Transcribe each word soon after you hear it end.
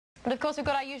And of course, we've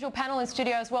got our usual panel in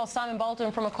studio as well. Simon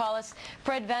Boulton from Aequalis,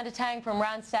 Fred van der Tang from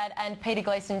Randstad, and Peter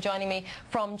Gleeson joining me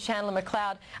from Chandler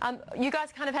McLeod. You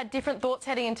guys kind of had different thoughts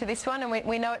heading into this one, and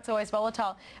we know it's always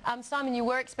volatile. Simon, you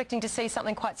were expecting to see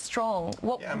something quite strong.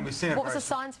 What was the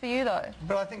signs for you, though?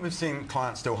 But I think we've seen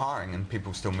clients still hiring and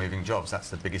people still moving jobs. That's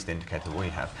the biggest indicator we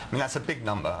have. I mean, that's a big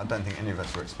number. I don't think any of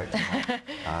us were expecting that.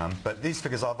 But these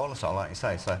figures are volatile, like you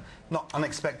say, so not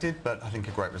unexpected, but I think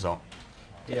a great result.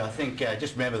 Yeah, I think,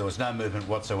 just remember there was no movement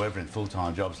whatsoever in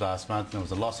full-time jobs last month. There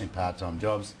was a loss in part-time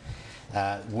jobs.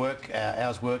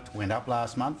 Hours worked went up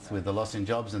last month with the loss in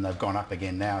jobs, and they've gone up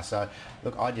again now. So,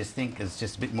 look, I just think it's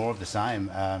just a bit more of the same.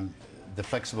 The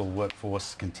flexible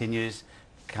workforce continues.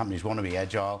 Companies want to be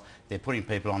agile. They're putting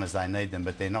people on as they need them,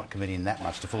 but they're not committing that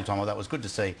much to full-time. Although it was good to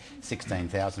see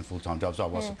 16,000 full-time jobs. I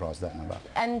was surprised at that number.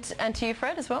 And to you,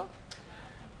 Fred, as well?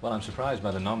 Well, I'm surprised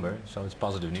by the number, so it's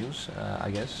positive news,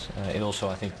 I guess. It also,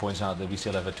 I think, points out that we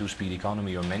still have a two-speed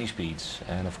economy, or many speeds.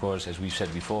 And of course, as we've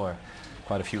said before,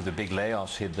 quite a few of the big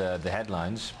layoffs hit the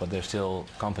headlines, but there's still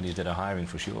companies that are hiring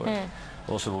for sure.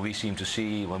 Also, what we seem to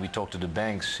see when we talk to the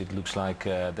banks, it looks like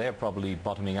they're probably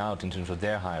bottoming out in terms of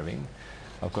their hiring.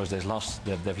 Of course, they've lost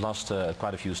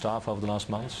quite a few staff over the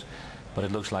last months. But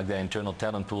it looks like their internal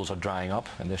talent pools are drying up,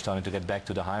 and they're starting to get back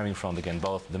to the hiring front again,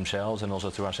 both themselves and also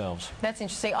through ourselves. That's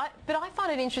interesting. But I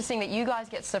find it interesting that you guys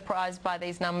get surprised by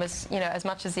these numbers, you know, as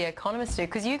much as the economists do,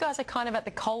 because you guys are kind of at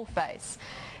the coalface.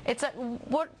 It's like,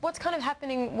 what's kind of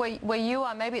happening where you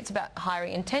are? Maybe it's about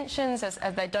hiring intentions as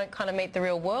they don't kind of meet the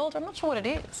real world. I'm not sure what it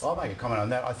is. I'll make a comment on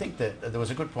that. I think that there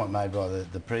was a good point made by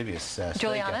the previous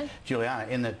speaker, Juliana,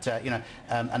 in that you know,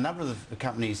 a number of the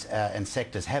companies and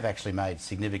sectors have actually made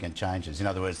significant changes. In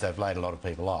other words, they've laid a lot of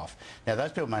people off. Now,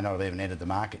 those people may not have even entered the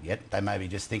market yet. They may be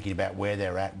just thinking about where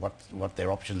they're at, what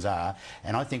their options are,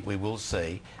 and I think we will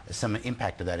see some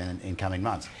impact of that in coming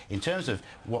months. In terms of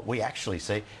what we actually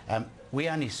see, we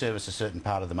only service a certain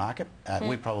part of the market.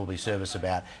 We probably service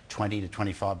about 20 to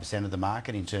 25% of the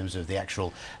market in terms of the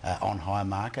actual on-hire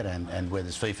market and where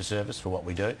there's fee for service for what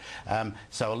we do.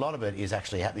 So a lot of it is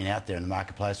actually happening out there in the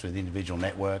marketplace with individual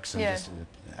networks and,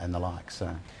 and the like.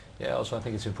 So. Yeah, also I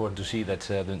think it's important to see that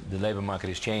the labour market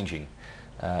is changing.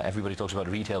 Everybody talks about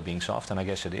retail being soft, and I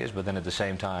guess it is, but then at the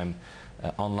same time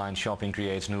online shopping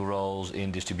creates new roles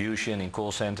in distribution, in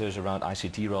call centres, around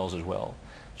ICT roles as well.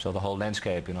 So the whole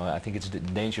landscape, you know, I think it's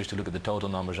dangerous to look at the total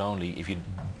numbers only. If you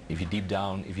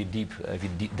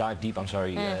dive deep,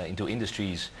 into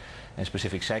industries and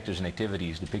specific sectors and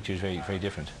activities, the picture is very, very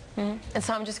different. And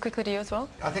Simon, just quickly to you as well.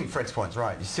 I think Fred's point's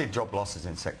right. You see job losses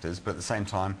in sectors, but at the same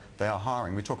time, they are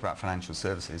hiring. We talk about financial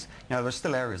services. You know, there's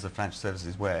still areas of financial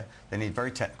services where they need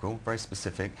very technical, very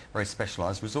specific, very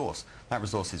specialised resource. That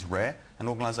resource is rare, and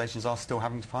organisations are still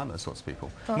having to find those sorts of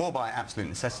people. More by absolute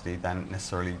necessity than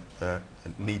necessarily the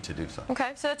need to do so.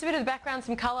 Okay, so that's a bit of the background,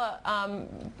 some colour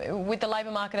with the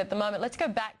labour market at the moment. Let's go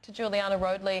back to Juliana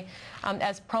Roadley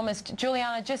as promised.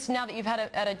 Juliana, just now that you've had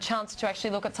a chance to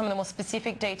actually look at some of the more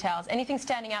specific details, anything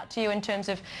standing out to you in terms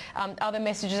of other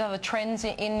messages, other trends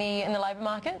in the labour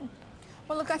market?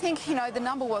 Well, look, I think, you know, the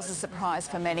number was a surprise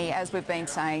for many. As we've been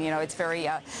saying, you know, it's very,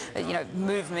 you know,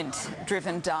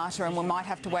 movement-driven data, and we might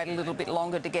have to wait a little bit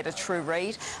longer to get a true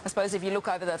read. I suppose if you look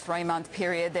over the 3-month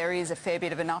period, there is a fair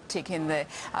bit of an uptick in the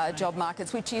job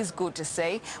markets, which is good to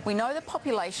see. We know the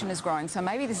population is growing, so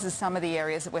maybe this is some of the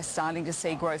areas that we're starting to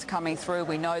see growth coming through.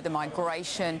 We know the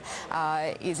migration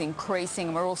is increasing,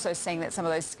 and we're also seeing that some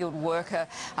of those skilled worker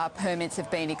permits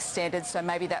have been extended, so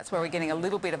maybe that's where we're getting a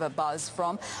little bit of a buzz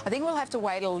from. I think we'll have to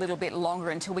wait a little bit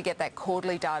longer until we get that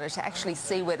quarterly data to actually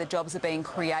see where the jobs are being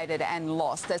created and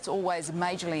lost. That's always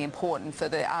majorly important for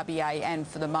the RBA and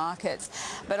for the markets.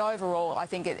 But overall, I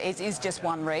think it is just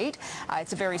one read.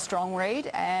 It's a very strong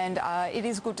read, and it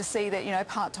is good to see that, you know,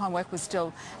 part-time work was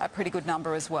still a pretty good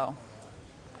number as well.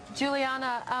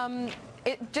 Juliana,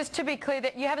 just to be clear,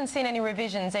 that you haven't seen any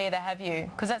revisions either, have you?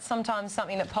 Because that's sometimes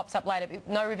something that pops up later.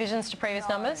 No revisions to previous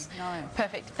numbers? No.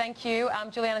 Perfect. Thank you.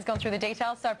 Juliana's gone through the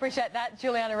details, so I appreciate that.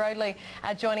 Juliana Roadley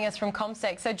joining us from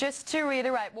ComSec. So just to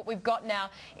reiterate, what we've got now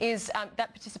is that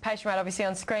participation rate obviously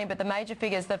on screen, but the major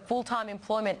figures, the full-time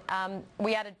employment,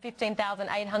 we added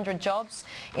 15,800 jobs.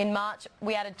 In March,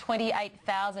 we added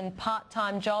 28,000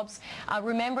 part-time jobs.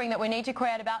 Remembering that we need to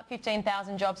create about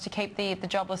 15,000 jobs to keep the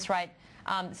jobless rate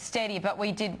steady, but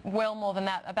we did well more than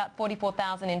that, about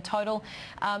 44,000 in total.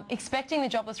 Expecting the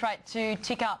jobless rate to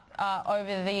tick up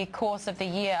over the course of the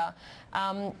year.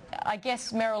 I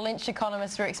guess Merrill Lynch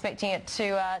economists were expecting it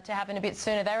to happen a bit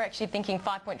sooner. They were actually thinking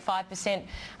 5.5%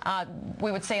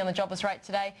 we would see on the jobless rate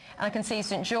today. And I can see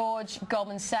St George,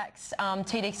 Goldman Sachs,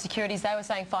 TD Securities, they were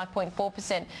saying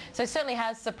 5.4%. So it certainly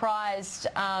has surprised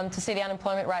to see the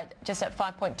unemployment rate just at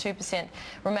 5.2%,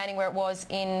 remaining where it was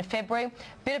in February.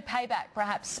 Bit of payback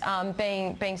perhaps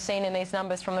being seen in these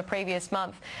numbers from the previous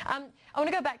month. I want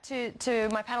to go back to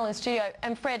my panel in studio.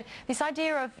 And Fred, this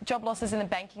idea of job losses in the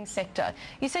banking sector,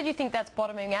 you said you think that's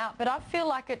bottoming out, but I feel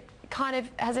like it kind of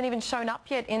hasn't even shown up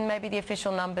yet in maybe the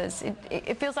official numbers.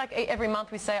 It feels like every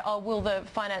month we say, oh, will the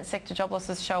finance sector job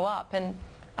losses show up? And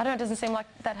I don't know, it doesn't seem like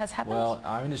that has happened. Well,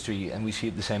 our industry, and we see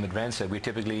it the same at Randstad, we're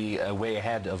typically way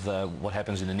ahead of what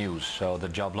happens in the news. So the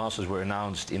job losses were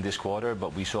announced in this quarter,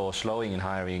 but we saw a slowing in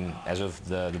hiring as of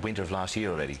the winter of last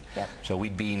year already. Yep. So we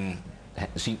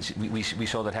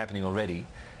saw that happening already.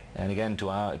 And again, to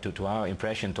our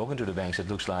impression, talking to the banks, it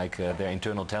looks like their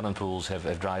internal talent pools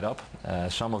have dried up.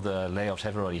 Some of the layoffs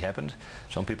have already happened.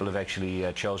 Some people have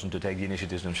actually chosen to take the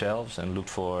initiatives themselves and look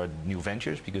for new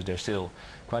ventures, because there's still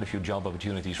quite a few job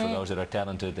opportunities for those that are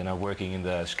talented and are working in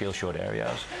the skill-short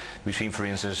areas. We've seen, for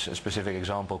instance, a specific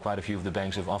example, quite a few of the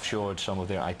banks have offshored some of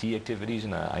their IT activities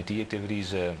and IT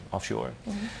activities offshore.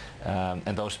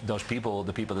 And those people,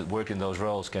 the people that work in those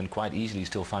roles, can quite easily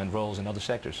still find roles in other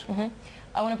sectors.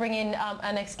 I want to bring in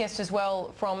our next guest as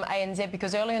well from ANZ,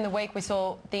 because earlier in the week we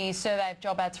saw the survey of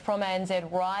job ads from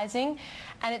ANZ rising,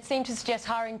 and it seemed to suggest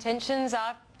higher intentions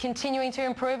are continuing to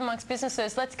improve amongst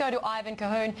businesses. Let's go to Ivan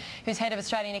Cahoon, who's Head of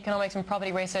Australian Economics and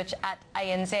Property Research at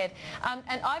ANZ.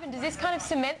 And Ivan, does this kind of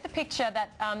cement the picture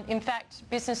that, in fact,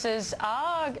 businesses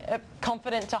are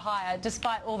confident to hire,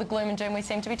 despite all the gloom and doom we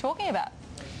seem to be talking about?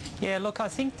 Yeah, look, I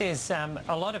think there's a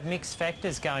lot of mixed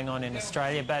factors going on in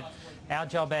Australia, but our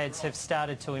job ads have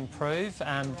started to improve.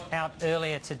 Out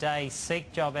earlier today,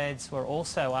 SEEK job ads were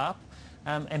also up.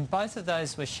 And both of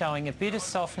those were showing a bit of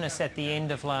softness at the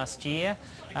end of last year.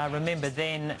 Remember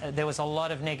then there was a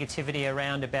lot of negativity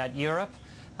around about Europe.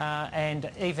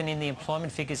 And even in the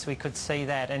employment figures we could see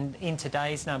that, and in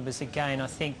today's numbers again I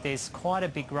think there's quite a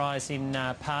big rise in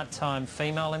part-time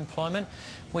female employment,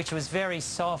 which was very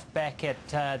soft back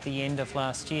at the end of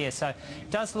last year. So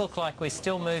it does look like we're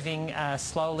still moving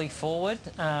slowly forward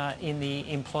in the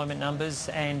employment numbers,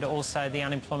 and also the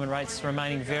unemployment rates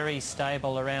remaining very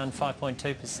stable around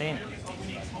 5.2%.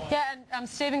 Yeah, and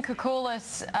Stephen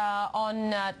Koukoulas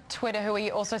on Twitter, who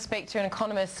we also speak to, an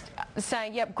economist,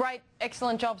 saying, yep, great,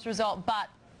 excellent jobs result, but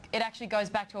it actually goes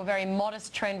back to a very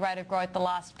modest trend rate of growth the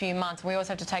last few months. We always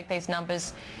have to take these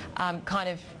numbers kind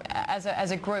of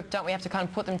as a group, don't we have to kind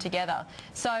of put them together.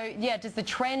 So, yeah, does the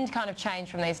trend kind of change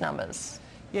from these numbers?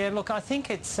 Yeah, look, I think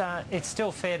it's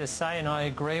still fair to say, and I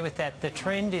agree with that, the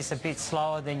trend is a bit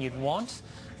slower than you'd want.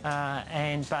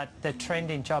 But the trend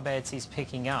in job ads is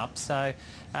picking up. So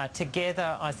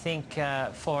together, I think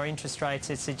for interest rates,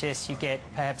 it suggests you get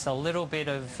perhaps a little bit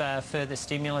of further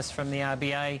stimulus from the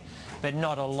RBA, but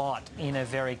not a lot in a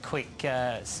very quick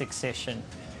succession.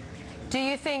 Do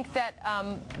you think that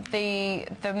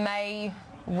the May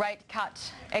rate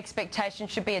cut expectation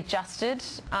should be adjusted,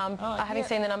 having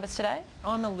seen the numbers today?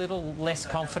 I'm a little less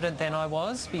confident than I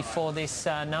was before this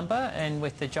number, and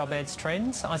with the job ads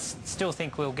trends. I still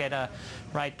think we'll get a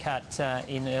rate cut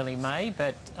in early May,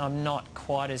 but I'm not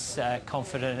quite as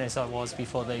confident as I was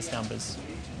before these numbers.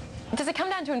 Does it come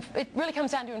down to, it really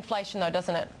comes down to inflation though,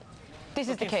 doesn't it? This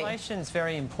is the key. Inflation's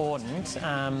very important,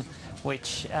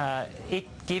 which it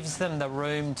gives them the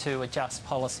room to adjust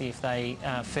policy if they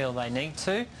feel they need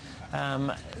to.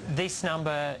 This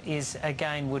number is,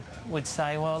 again, would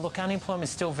say, well, look, unemployment is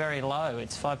still very low.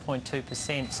 It's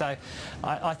 5.2%. So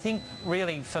I think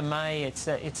really for May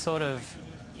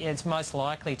it's most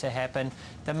likely to happen.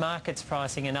 The market's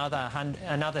pricing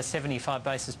another 75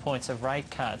 basis points of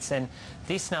rate cuts, and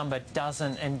this number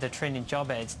doesn't, and the trend in job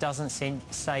ads doesn't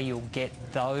say you'll get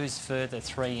those further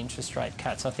 3 interest rate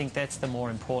cuts. I think that's the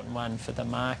more important one for the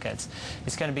markets.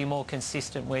 It's going to be more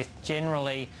consistent with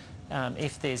generally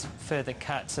if there's further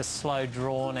cuts, a slow,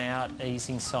 drawn-out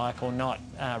easing cycle, not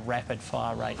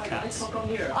rapid-fire rate cuts.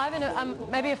 Ivan,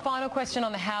 maybe a final question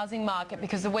on the housing market,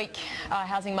 because the weak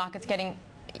housing market's getting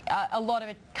a lot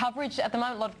of coverage at the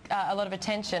moment, a lot of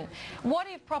attention. What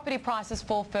if property prices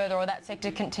fall further or that sector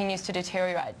continues to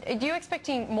deteriorate? Are you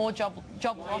expecting more job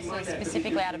losses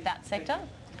specifically out of that sector?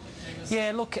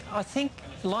 Yeah, look, I think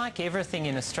like everything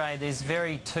in Australia, there's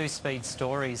very two-speed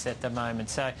stories at the moment.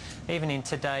 So even in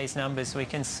today's numbers, we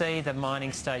can see the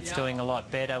mining states doing a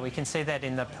lot better. We can see that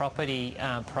in the property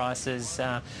prices.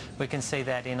 We can see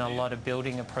that in a lot of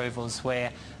building approvals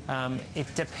where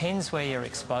it depends where you're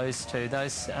exposed to.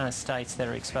 Those states that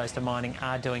are exposed to mining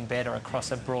are doing better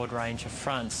across a broad range of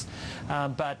fronts.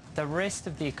 But the rest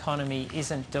of the economy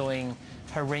isn't doing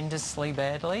horrendously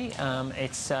badly.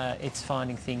 It's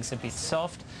finding things a bit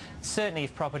soft. Certainly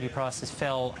if property prices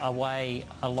fell away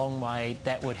a long way,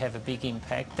 that would have a big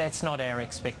impact. That's not our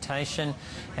expectation,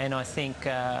 and I think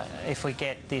if we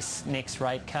get this next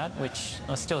rate cut, which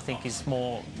I still think is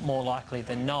more likely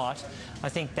than not, I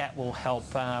think that will help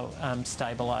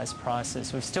stabilise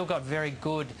prices. We've still got very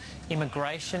good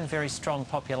immigration, very strong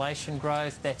population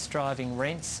growth. That's driving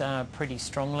rents pretty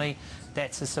strongly.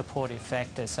 That's a supportive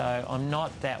factor, so I'm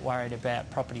not that worried about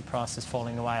property prices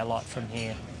falling away a lot from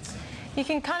here.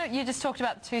 You just talked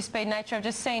about the two-speed nature. I've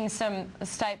just seen some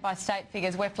state-by-state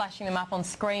figures. We're flashing them up on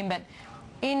screen, but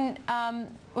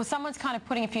well, someone's kind of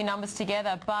putting a few numbers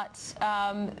together, but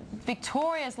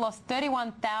Victoria's lost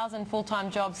 31,000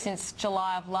 full-time jobs since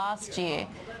July of last year.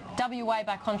 WA,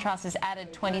 by contrast, has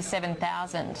added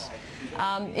 27,000.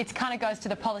 It kind of goes to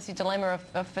the policy dilemma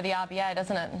for the RBA,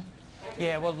 doesn't it?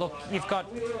 Yeah, well, look, you've got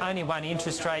only one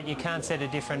interest rate. You can't set a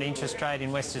different interest rate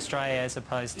in West Australia as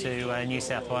opposed to New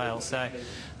South Wales. So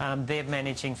they're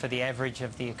managing for the average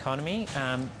of the economy.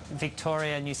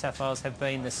 Victoria and New South Wales have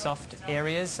been the soft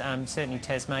areas, certainly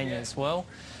Tasmania as well.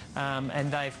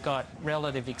 And they've got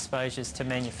relative exposures to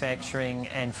manufacturing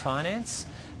and finance.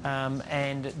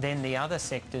 And then the other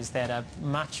sectors that are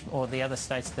the other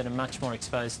states that are much more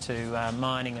exposed to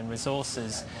mining and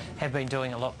resources have been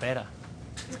doing a lot better.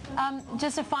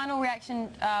 Just a final reaction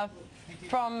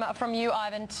from you,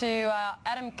 Ivan, to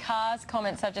Adam Carr's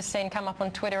comments I've just seen come up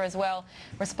on Twitter as well,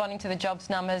 responding to the jobs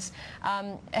numbers.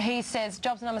 He says,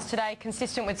 jobs numbers today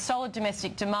consistent with solid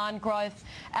domestic demand growth.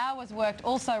 Hours worked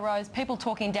also rose. People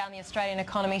talking down the Australian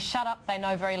economy. Shut up, they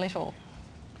know very little.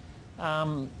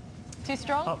 Too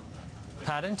strong? Oh,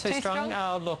 pardon? Too strong?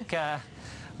 Oh, look...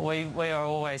 We are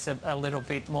always a little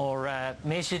bit more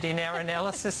measured in our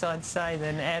analysis, I'd say,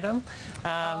 than Adam.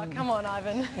 Oh, come on,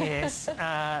 Ivan. Yes.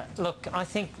 Look, I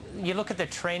think you look at the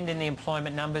trend in the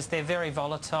employment numbers, they're very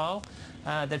volatile.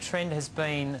 The trend has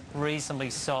been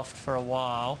reasonably soft for a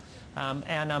while.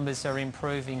 Our numbers are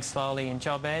improving slowly in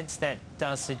job ads. That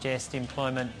does suggest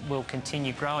employment will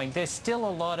continue growing. There's still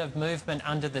a lot of movement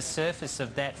under the surface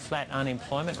of that flat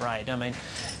unemployment rate. I mean,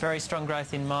 very strong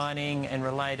growth in mining and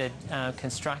related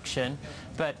construction,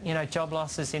 but, you know, job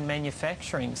losses in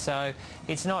manufacturing. So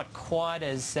it's not quite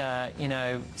as, you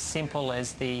know, simple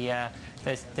as the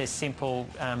simple,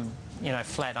 you know,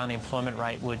 flat unemployment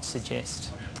rate would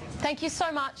suggest. Thank you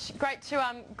so much. Great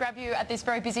to grab you at this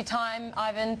very busy time,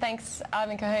 Ivan. Thanks,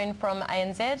 Ivan Cahoon from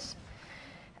ANZ.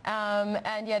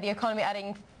 And yeah, the economy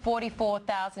adding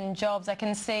 44,000 jobs. I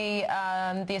can see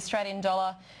the Australian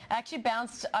dollar actually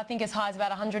bounced, I think, as high as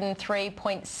about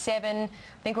 103.7. I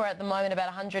think we're at the moment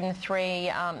about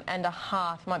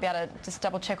 103.5. Might be able to just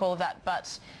double check all of that,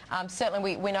 but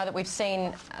certainly we know that we've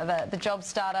seen the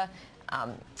jobs data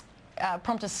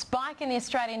prompt a spike in the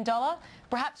Australian dollar.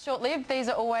 Perhaps short-lived. These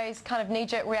are always kind of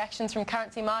knee-jerk reactions from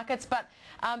currency markets. But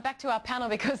back to our panel,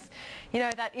 because, you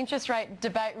know, that interest rate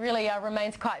debate really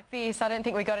remains quite fierce. I don't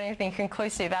think we got anything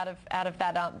conclusive out of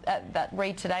that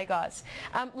read today, guys.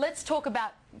 Let's talk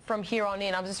about from here on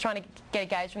in. I was just trying to get a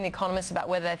gauge from the economists about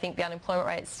whether they think the unemployment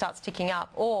rate starts ticking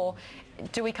up, or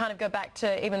do we kind of go back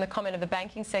to even the comment of the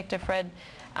banking sector, Fred,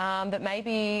 that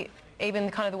maybe even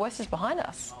kind of the worst is behind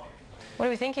us? What are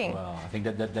we thinking? Well, I think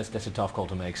that's a tough call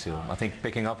to make still. I think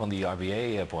picking up on the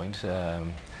RBA point,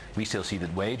 we still see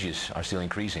that wages are still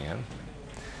increasing.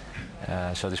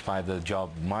 So despite the job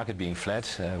market being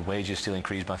flat, wages still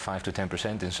increase by 5 to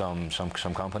 10% in some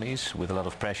companies, with a lot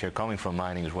of pressure coming from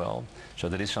mining as well. So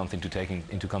that is something to take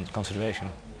into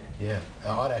consideration. Yeah,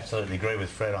 I'd absolutely agree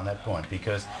with Fred on that point,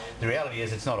 because the reality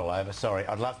is it's not all over. Sorry,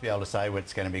 I'd love to be able to say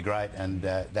it's going to be great and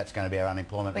that's going to be our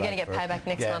unemployment rate. We're going to get payback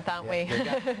next month, aren't we?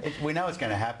 We know it's going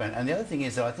to happen. And the other thing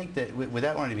is that I think that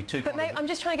without wanting to be too... But I'm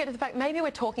just trying to get to the fact, maybe we're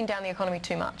talking down the economy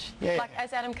too much. Yeah, like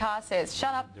as Adam Carr says,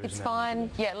 shut up, it's fine.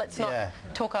 Yeah, let's not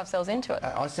talk ourselves into it.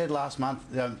 I said last month,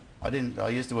 I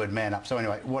used the word man up. So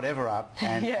anyway, whatever up,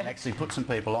 and, and actually put some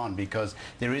people on, because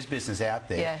there is business out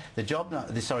there. Yeah.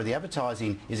 The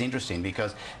advertising is interesting,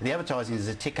 because the advertising is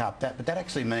a tick up, but that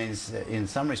actually means, in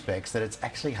some respects, that it's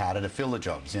actually harder to fill the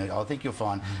jobs. You know, I think you'll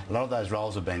find a lot of those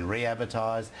roles have been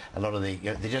re-advertised. A lot of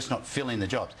they're just not filling the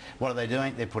jobs. What are they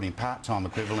doing? They're putting part-time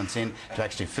equivalents in to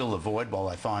actually fill the void while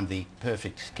they find the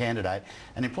perfect candidate.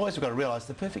 And employers have got to realise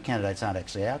the perfect candidates aren't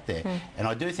actually out there. And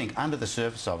I do think under the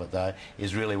surface of it, though,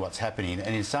 is really what's happening.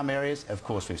 And in some areas, of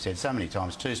course, we've said so many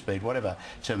times, two-speed, whatever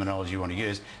terminology you want to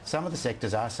use, some of the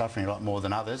sectors are suffering a lot more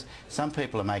than others. Some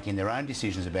people are making their own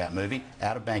decisions about moving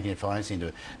out of banking and finance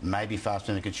into maybe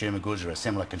fast-moving consumer goods or a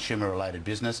similar consumer-related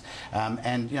business.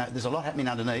 And, you know, there's a lot happening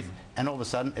underneath, and all of a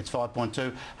sudden it's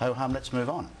 5.2, ho-hum, let's move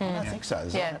on. I don't think so.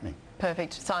 There's a lot happening.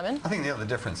 Perfect. Simon? I think the other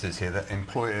difference is here that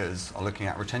employers are looking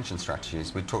at retention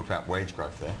strategies. We talked about wage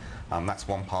growth there. That's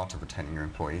one part of retaining your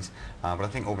employees. But I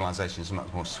think organisations are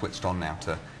much more switched on now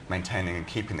to maintaining and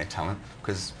keeping their talent,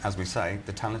 because, as we say,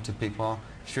 the talented people are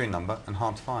few in number and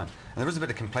hard to find. And there is a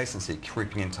bit of complacency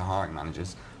creeping into hiring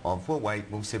managers of, we'll wait,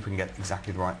 we'll see if we can get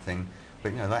exactly the right thing.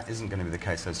 But, you know, that isn't going to be the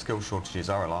case. Those skill shortages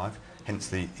are alive, hence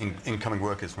the incoming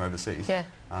workers from overseas. Yeah.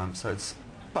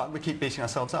 But we keep beating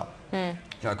ourselves up. You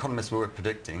know, economists were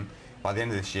predicting by the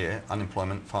end of this year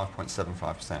unemployment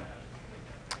 5.75%.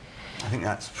 I think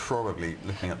that's probably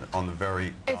looking at on the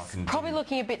very dark It's and probably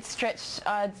looking a bit stretched,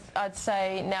 I'd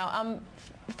say now.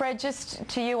 Fred, just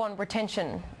to you on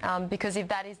retention, because if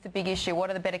that is the big issue, what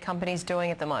are the better companies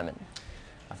doing at the moment?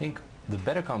 I think the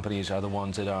better companies are the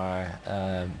ones that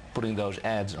are putting those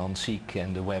ads on Seek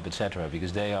and the web, etc.,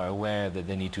 because they are aware that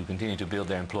they need to continue to build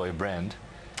their employer brand.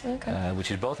 Okay.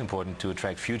 Which is both important to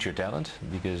attract future talent,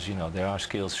 because, you know, there are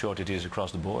skills shortages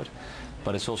across the board,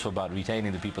 but it's also about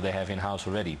retaining the people they have in-house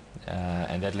already.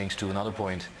 And that links to another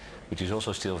point, which is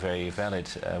also still very valid.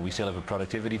 We still have a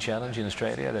productivity challenge in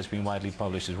Australia that's been widely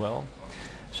published as well.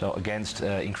 So against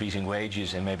increasing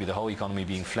wages and maybe the whole economy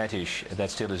being flattish, that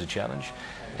still is a challenge.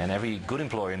 And every good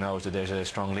employer knows that there's a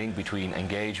strong link between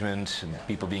engagement, and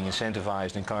people being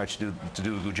incentivized, encouraged to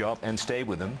do a good job, and stay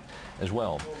with them as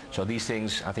well. So these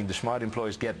things, I think the smart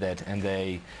employers get that, and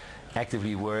they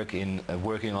actively work in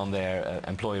working on their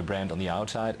employer brand on the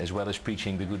outside, as well as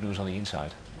preaching the good news on the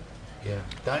inside. Yeah.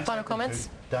 Final comments?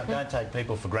 Don't take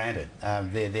people for granted.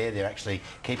 They're actually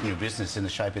keeping your business in the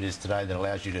shape it is today that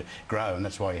allows you to grow, and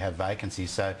that's why you have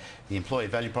vacancies. So the employee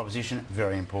value proposition,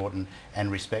 very important, and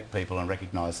respect people and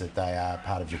recognise that they are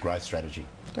part of your growth strategy.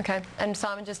 Okay, and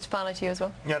Simon, just finally to you as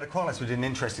well. Yeah, at Aequalis we did an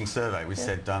interesting survey. We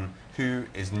said, who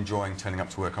is enjoying turning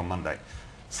up to work on Monday?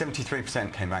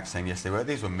 73% came back saying yes they were.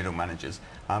 These were middle managers.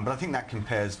 But I think that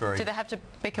compares very... Did they have to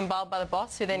be compiled by the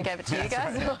boss who then gave it to you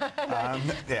guys?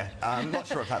 Right. I'm not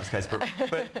sure if that was the case,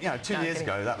 but you know, 2 years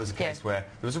ago that was a case where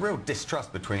there was a real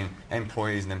distrust between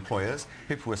employees and employers.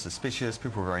 People were suspicious,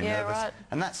 people were very nervous,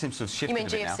 and that seems to have shifted a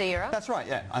bit now. You mean GFC era? That's right,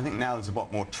 yeah. I think now there's a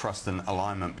lot more trust and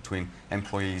alignment between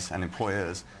employees and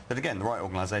employers that, again, the right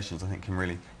organisations I think can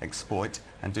really exploit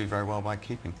and do very well by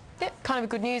keeping. Yep, kind of a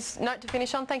good news note to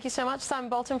finish on. Thank you so much, Simon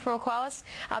Boulton from Aequalis,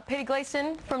 Peter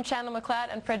Gleeson from Chandler McLeod,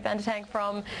 and Fred van der Tank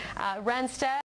from Randstad.